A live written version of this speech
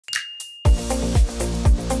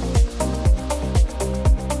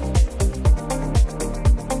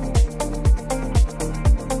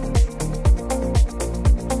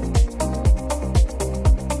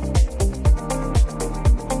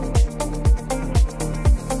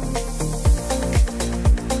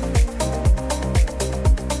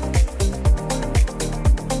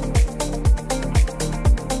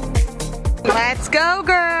go,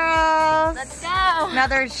 girls. Let's go.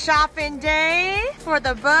 Another shopping day for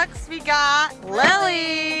the books. We got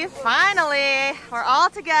Lily. Finally, we're all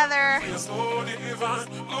together.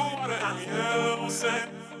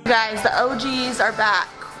 Guys, the OGs are back.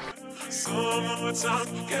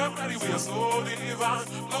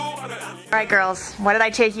 Alright girls, what did I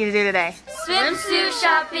take you to do today? Swimsuit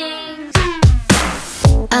shopping.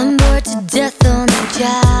 I'm bored to death on the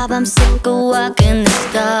job. I'm sick of walking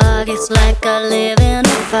this dog. It's like I live in a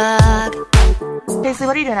fog. Paisley,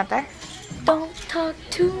 what are you doing up there? Don't talk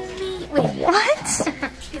to me. Wait. What?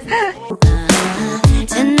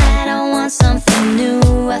 Tonight I want something new.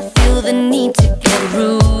 I feel the need to get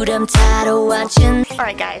rude. I'm tired of watching.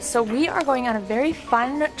 Alright guys, so we are going on a very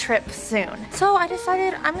fun trip soon. So I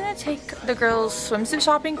decided I'm gonna take the girls swimsuit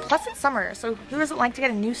shopping, plus it's summer, so who doesn't like to get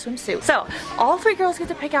a new swimsuit? So all three girls get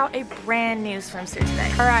to pick out a brand new swimsuit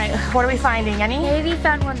today. Alright, what are we finding, Annie? Navy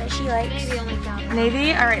found one that she likes. Navy only found one.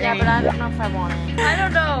 Navy? Alright, Yeah, Navy. but I don't know if I want it. I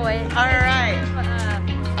don't know.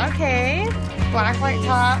 Alright. Okay. Black light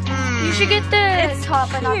top. You should get the It's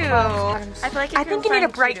top and not cute. bottoms. I feel like I think you need a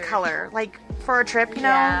bright color, like for a trip, you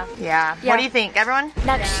know? Yeah. What do you think, everyone?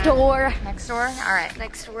 Next door. Next door? Alright.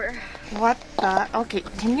 Next door. What the? Okay,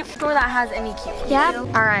 can you? Store that has any cute. Yeah.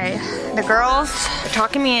 Alright, the girls are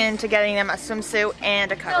talking me into getting them a swimsuit and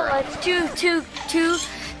a cover up. Two.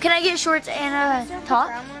 Can I get shorts and a top?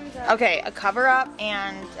 Okay, a cover up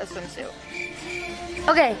and a swimsuit.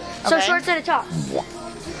 Okay, so Okay. shorts and a top.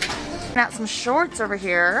 Got some shorts over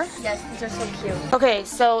here. Yes, these are so cute. Okay,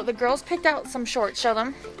 so the girls picked out some shorts. Show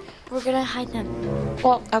them. We're gonna hide them.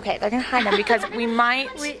 Well, okay, they're gonna hide them because we might.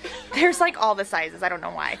 There's like all the sizes. I don't know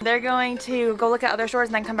why. They're going to go look at other stores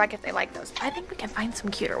and then come back if they like those. I think we can find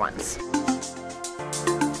some cuter ones.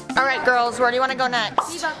 All right, girls, where do you want to go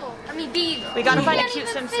next? B-buckle. I mean, B. We gotta find a cute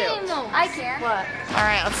swimsuit. I can. What? All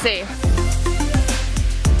right, let's see.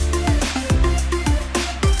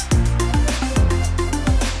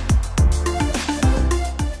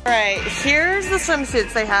 Alright, here's the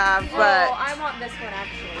swimsuits they have, but... Oh, I want this one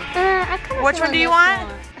actually. Which one do you want?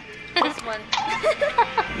 This one.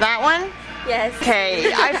 That one? Yes.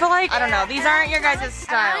 Okay, I feel like, I don't know, these aren't your guys' I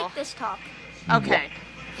style. like this top. Okay.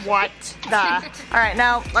 What the? Alright,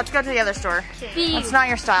 now let's go to the other store. B. It's not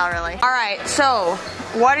your style, really. Alright, so,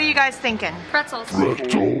 what are you guys thinking? Pretzels.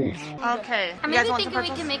 Okay, I'm you guys maybe want thinking some we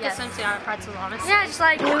pretzels? can make a swimsuit out of pretzels, honestly. Yeah, just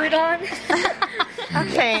like glue it on.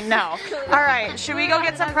 Okay, no. Alright, should we go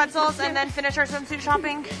get some pretzels and then finish our swimsuit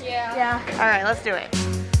shopping? Yeah. Alright, let's do it.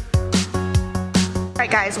 Alright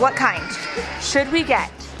guys, what kind should we get?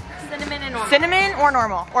 Cinnamon and normal. Cinnamon or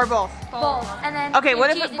normal? Or both? Both. And then Okay, what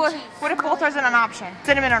cheese if and cheese. what if both isn't an option?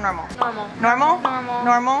 Cinnamon or normal? Normal. Normal? Normal.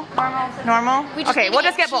 Normal? Normal. Normal? We just Okay, need to we'll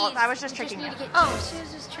just get cheese. both. I was just We tricking you. need to get Oh, she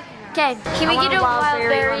was just tricking us. Okay, can we get a wild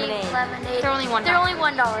berry lemonade? They're only $1. They're only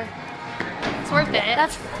 $1. It's worth it.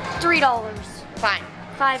 That's $3. Fine.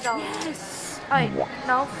 $5. Yes. Oh, wait,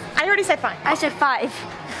 no. I already said fine. I said 5.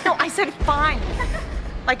 No, I said fine.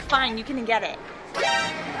 Like fine, you can get it.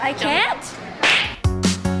 I can't?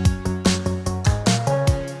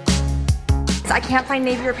 I can't find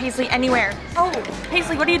Navy or Paisley anywhere. Oh,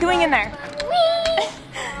 Paisley, what are you doing in there?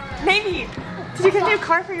 Whee! Navy, did you get a new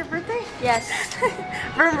car for your birthday? Yes.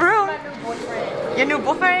 Vroom vroom. My new boyfriend. Your new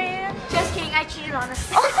boyfriend? Just kidding, I cheated on her.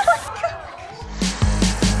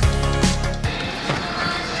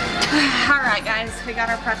 Alright guys, we got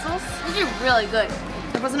our pretzels. These are really good.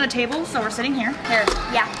 There wasn't a table, so we're sitting here. Here.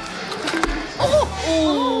 Yeah.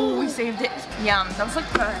 Oh, we saved it. Yum, those look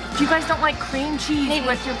good. If you guys don't like cream cheese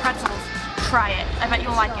with your pretzels, try it. I bet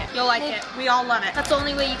you'll like it. You'll like it. We all love it. That's the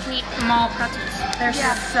only way you can eat small pretzels. They're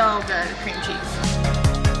so good, cream cheese.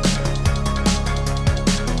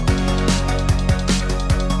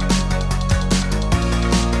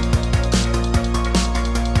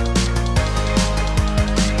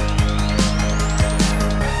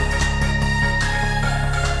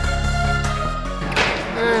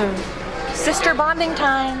 Sister bonding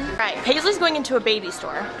time. All right, Paisley's going into a baby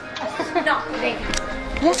store. No, baby.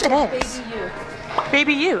 Yes, it is. Baby you.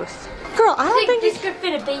 Baby youth. Girl, I don't think this could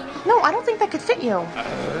fit a baby. No, I don't think that could fit you.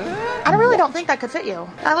 I really don't think that could fit you.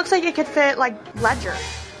 That looks like it could fit like Ledger.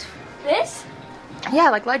 This? Yeah,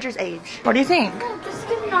 like Ledger's age. What do you think? No, this is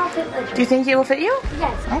gonna not fit Ledger. Do you think it will fit you?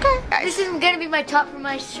 Yes. Okay. Guys, This is gonna be my top for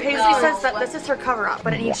my shirt. Paisley says that this is her cover up,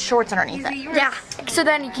 but it needs shorts underneath it. Yeah. So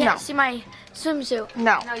then you can't No. see my swimsuit.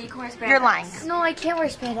 No. No, you can wear spandex. You're lying. No, I can't wear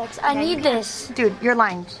spandex. I need this. Dude, you're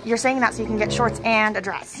lying. You're saying that so you can get shorts and a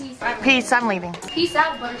dress. Peace, I'm leaving. Peace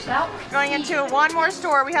out, Butterstout. Going into one more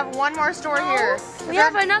store. We have one more store here. We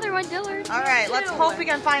have another one, Dillard. All right, let's hope we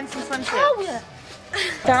can find some swimsuits. Oh, yeah.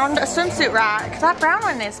 Found a swimsuit rack. That brown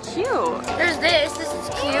one is cute. There's this. This is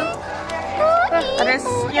cute. That is,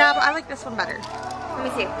 yeah, but I like this one better. Let me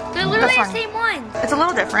see. They're literally the same ones. It's a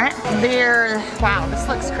little different. Wow, this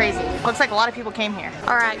looks crazy. Looks like a lot of people came here.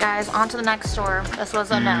 All right, guys, on to the next store. This was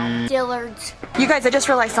a no. Dillard's. You guys, I just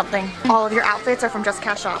realized something. All of your outfits are from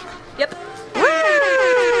JUSTKASS shop. Yep.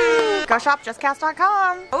 Woo! Go shop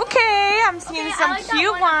JUSTKASS.com. Okay, I'm seeing some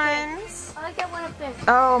cute ones. I like that one up there.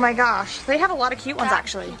 Oh my gosh, they have a lot of cute ones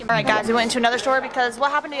actually. All right, guys, we went into another store because what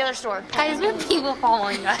happened to the other store? Guys, we have people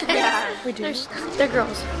following us. Yeah, we do. They're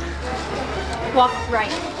girls. Walk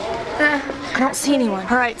right. I don't see anyone.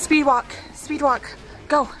 All right, speed walk. Speed walk.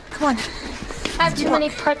 Go. Come on. I have too many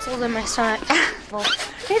pretzels in my stomach.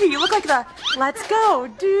 Baby, you look like the let's go.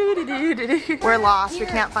 We're lost. We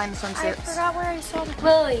can't find the I swimsuits. forgot where I saw the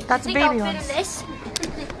Lily. That's a baby one. This?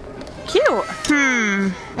 Cute.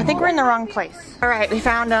 I think we're in the wrong place. All right, we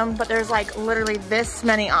found them, but there's like literally this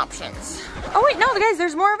many options. Oh wait, no, guys,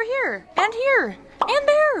 there's more over here and here and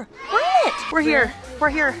there. We're in it. We're here. We're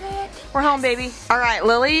here. We're home, baby. All right,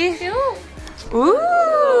 Lily. Cute.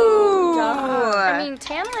 Ooh. I mean,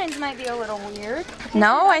 tan lines might be a little weird.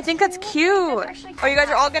 No, I think that's cute. Oh, you guys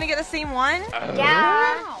are all gonna get the same one?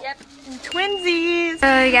 Yeah. Yep. Twinsies.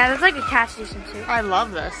 Yeah, that's like a Cassidy swimsuit. I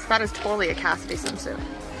love this. That is totally a Cassidy swimsuit.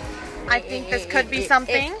 I think this could be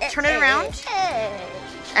something. Turn it around.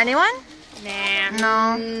 Anyone? Nah.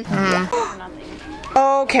 No. Nothing.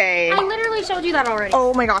 Okay. I literally showed you that already.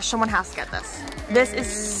 Oh my gosh, someone has to get this. This is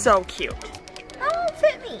so cute. That won't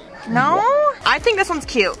fit me. No? I think this one's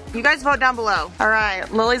cute. You guys vote down below. All right,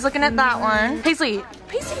 Lily's looking at that one. Paisley,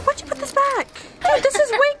 why'd you put this back? Dude, this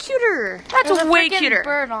is way cuter. That's way cuter.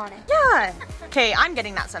 Bird on it. Yeah. Okay, I'm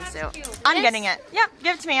getting that swimsuit. I'm getting it. Yep,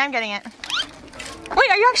 give it to me. I'm getting it. Wait,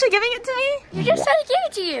 are you actually giving it to me? You just said I gave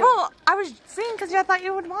it to you. Well, I was saying because I thought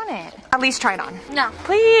you would want it. At least try it on. No.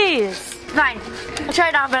 Please. Fine. I'll try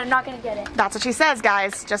it on, but I'm not going to get it. That's what she says,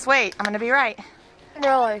 guys. Just wait. I'm going to be right.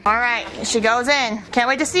 Really? All right, she goes in. Can't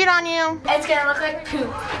wait to see it on you. It's going to look like poop.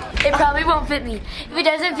 It probably won't fit me. If it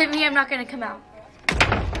doesn't fit me, I'm not going to come out.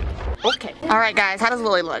 Okay. All right, guys. How does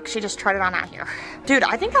Lily look? She just tried it on out here. Dude,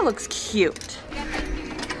 I think that looks cute.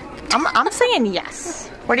 I'm saying yes.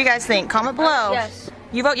 What do you guys think? Comment below. Yes.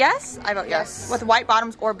 You vote yes? I vote yes. With white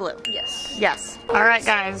bottoms or blue? Yes. Yes. All right,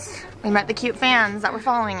 guys. We met the cute fans that were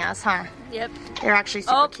following us, huh? Yep. They're actually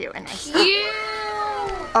super cute and nice. Cute.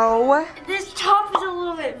 Oh. This top is a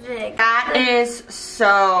little bit big. That is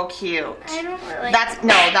so cute. I don't really That's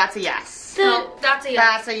a yes. No, that's a yes.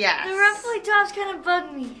 That's a yes. The ruffly tops kind of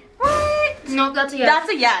bug me. What? No, that's a yes. That's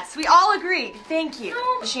a yes. We all agreed. Thank you.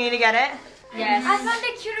 No. Does she need to get it? Yes. I found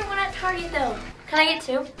a cuter one at Target though. Can I get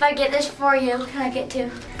two? If I get this for you, can I get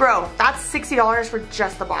two? Bro, that's $60 for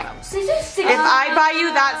just the bottoms. This is $60. If I buy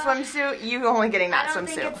you that swimsuit, you only getting that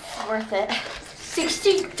swimsuit. I don't think it's worth it.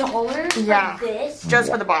 $60 Yeah. for this?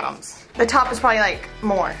 Just for the bottoms. The top is probably like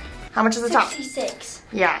more. How much is the top? 66.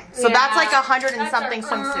 Yeah. So that's like $100 and something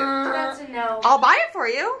swimsuit. That's a no. I'll buy it for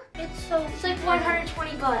you. It's like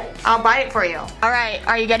 120 bucks. I'll buy it for you. All right.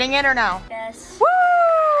 Are you getting it or no? Yes. Woo!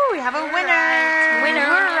 We have a winner. Winner.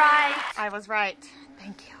 We're right. I was right.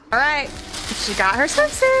 Thank you. All right. She got her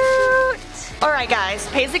swimsuit. All right, guys.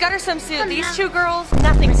 Paisley got her swimsuit. These two girls,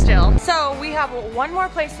 nothing still. So we have one more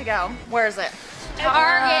place to go. Where is it?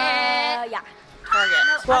 Target. Yeah.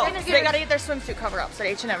 Target. Well, they gotta get their swimsuit cover ups at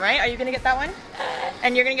H&M, right? Are you gonna get that one?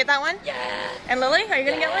 And you're gonna get that one? Yeah. And Lily, are you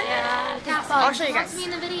gonna get one? Yeah. I'll show you guys. Me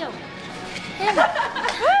in the video. I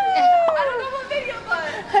don't know what video,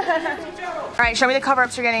 but. All right, show me the cover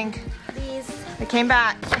ups you're getting. These. They came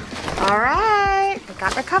back. All right, they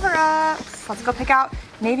got their cover ups. Let's go pick out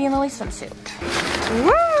Navy and Lily's swimsuit.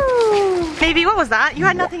 Woo! Navy, what was that? You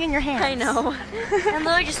had nothing in your hands. I know. And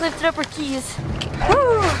Lily just lifted up her keys.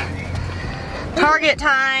 Woo! Target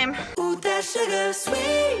time. Ooh, that sugar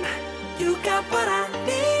sweet. You got what I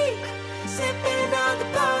need. Sipping on the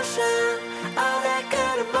potion. All that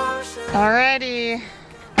good emotion. Alrighty.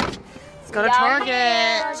 Let's go to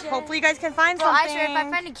Target. Hopefully you guys can find Well, something. if I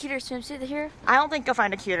find a cuter swimsuit here. I don't think you'll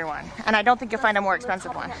find a cuter one. And I don't think you'll find a more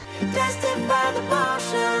expensive one. Tested by the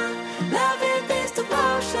potion. Loving this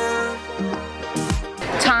devotion.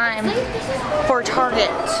 Time for Target.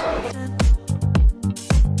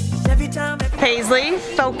 Every time, Paisley,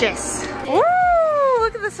 focus. Woo!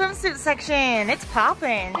 Look at the swimsuit section. It's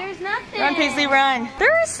popping. There's nothing. Run, Paisley, run.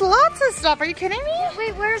 There's lots of stuff. Are you kidding me?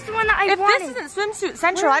 Wait, where's the one that I If wanted? this isn't swimsuit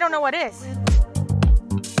central, I don't know what is.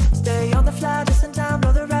 stay on the fly, just in time,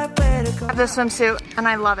 know the right way to go. I have this swimsuit and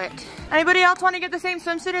I love it. Anybody else want to get the same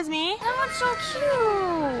swimsuit as me? That one's so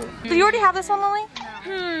cute. Do you already have this one, Lily? No.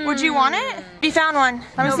 Would you want it? You found one.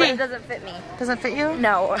 Let me see. It doesn't fit me. Doesn't fit you?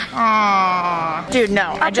 No. Aww. Dude,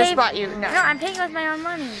 no. I just bought you. No, I'm paying with my own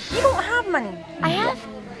money. You don't have money. I have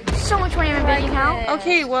so much money in my bank account.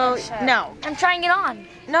 Okay, well, no. I'm trying it on.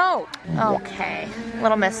 No. Okay.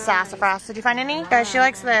 Little Miss Sassafras. Did you find any? Guys, she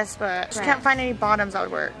likes this, but she can't find any bottoms that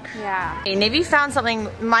would work. Yeah. Okay, Navy found something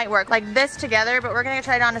might work, like this together, but we're gonna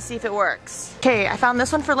try it on to see if it works. Okay, I found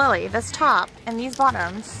this one for Lily, this top, and these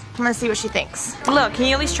bottoms. I'm gonna see what she thinks. Look, can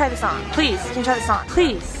you at least try this on? Please, can you try this on?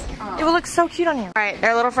 Please. It will look so cute on you. All right,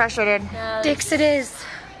 they're a little frustrated. Dick's it is.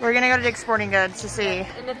 We're gonna go to Dick's Sporting Goods to see.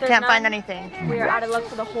 Can't find anything. We are out of luck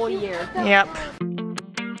for the whole year. Yep.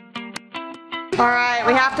 All right,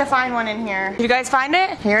 we have to find one in here. Did you guys find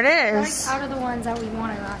it? Here it is. Out of the ones that we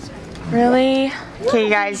wanted last time. Really? Okay,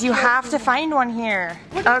 guys, you have to find one here.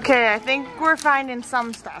 Okay, I think we're finding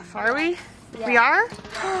some stuff. Are we? Yeah. We are?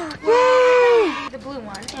 Yay! The blue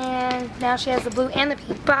one, and now she has the blue and the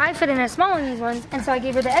pink. But I fit in a small in these ones, and so I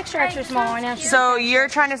gave her the extra small, and now she's. So you're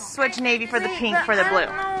trying to switch navy for the pink for the blue? I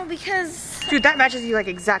don't know, because. Dude, that matches you like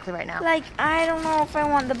exactly right now. Like, I don't know if I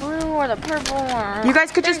want the blue or the purple or... You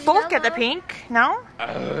guys could just both get the pink, no?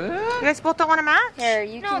 You guys both don't want to match? Here,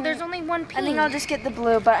 you can... No, there's only one pink. I think I'll just get the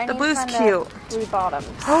blue, but I need blue's to find cute. The blue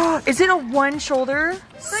bottoms. Is it a one shoulder?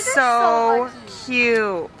 So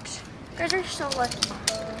cute. You guys are so lucky.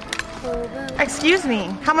 Excuse me,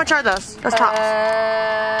 how much are those tops?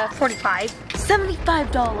 $45.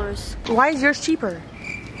 $75. Why is yours cheaper?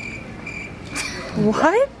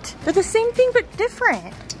 What? They're the same thing but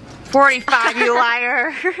different. 45, you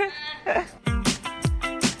liar.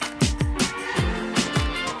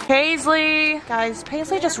 Paisley. Guys,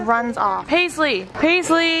 Paisley just runs off. Paisley.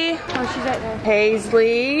 Paisley. Oh, she's right there.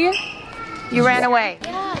 Paisley. You ran away.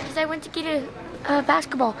 Yeah, because I went to get a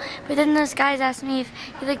basketball. But then those guys asked me if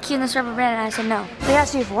he looked cute in this rubber band, and I said no. They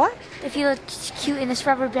asked you if what? If he looked cute in this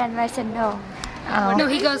rubber band, and I said no. Oh. No,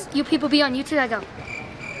 he goes, you people be on YouTube? I go,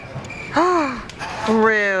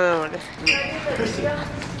 rude.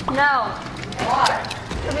 no.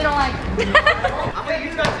 We don't like it.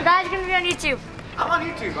 You guys are going to be on YouTube. I'm on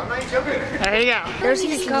YouTube, I'm not joking. There you go. There's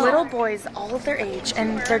these little boys, all of their age,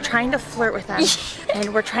 and they're trying to flirt with them.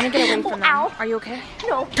 And we're trying to get away from them. Ow. Are you okay?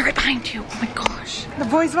 No. They're right behind you. Oh my gosh. The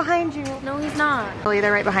boy's behind you. No, he's not. Really,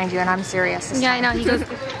 they're right behind you, and I'm serious. Yeah, I know. He goes.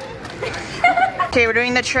 Okay, we're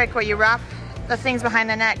doing the trick where you wrap the things behind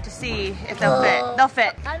the neck to see if they'll fit. They'll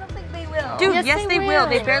fit. I don't think they will. Dude, yes they will.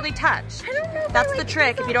 They barely touch. I don't know. That's the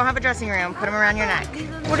trick. If you don't have a dressing room, put them around your neck.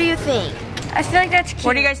 What do you think? I feel like that's cute.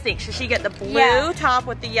 What do you guys think? Should she get the blue top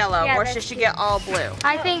with the yellow, or should she get all blue?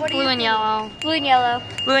 I think blue and yellow. Blue and yellow.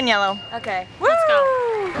 Blue and yellow. Okay. Woo!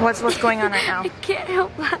 Let's go. What's going on right now? I can't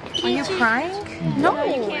help laughing. Are you crying? No.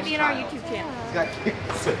 You can't be in our YouTube channel.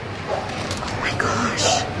 Oh my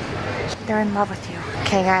gosh. They're in love with you.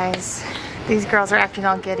 Okay, guys. These girls are acting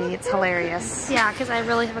all giddy. It's hilarious. Yeah, because I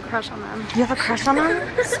really have a crush on them. You have a crush on them?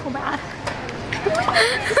 So bad.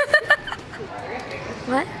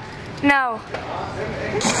 What? No.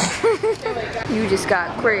 You just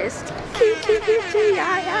got quizzed.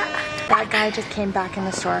 That guy just came back in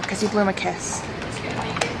the store because he blew him a kiss.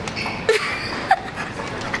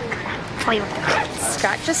 Play with the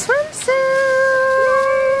Scratch a swimsuit.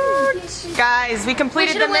 Guys, we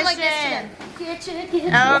completed the mission.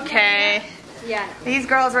 Okay. Yeah. These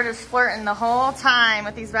girls were just flirting the whole time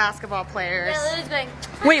with these basketball players. Yeah, Lily's going.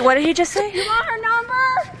 Wait, what did he just say? You want her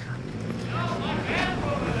number?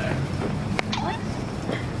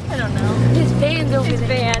 I don't know. His band's over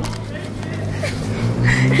there. Band.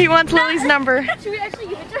 He wants Lily's number. Should we actually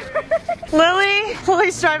give it to her?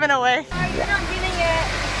 Lily's driving away. Sorry, you're not getting it.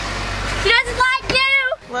 He doesn't like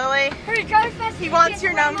you. Lily, Hurry, drive as fast as he you wants can.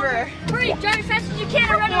 your number. Hurry, drive as fast as you can.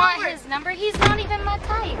 I don't want his number. He's not even my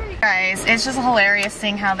type. Guys, it's just hilarious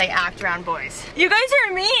seeing how they act around boys. You guys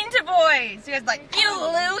are mean to boys. You guys like, you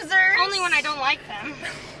losers. Only when I don't like them.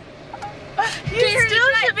 You still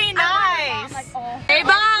should be nice. Hey,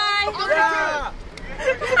 bye.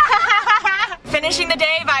 Finishing the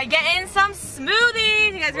day by getting some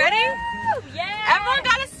smoothies. You guys ready? Yeah. Everyone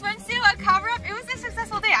got a swimsuit, a cover up. It was a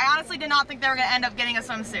successful day. I honestly did not think they were going to end up getting a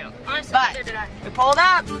swimsuit. Honestly, but we pulled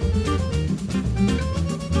up.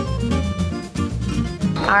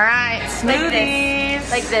 All right, smoothies.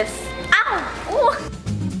 Like this. Ow! Ooh.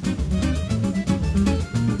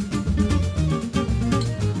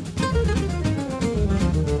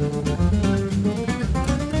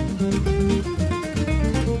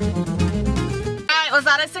 Was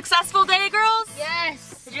that a successful day, girls?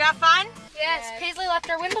 Yes. Did you have fun? Yes. Paisley left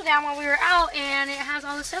our window down while we were out, and it has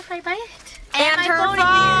all the stuff right by it. And her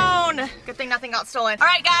phone. Good thing nothing got stolen. All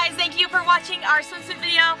right, guys. Thank you for watching our swimsuit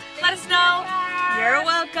video. Let us know. You're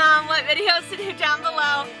welcome. What videos to do down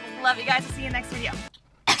below. Love you guys. I'll see you in the next video.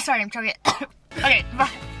 Sorry, I'm choking. Okay,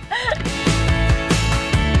 bye.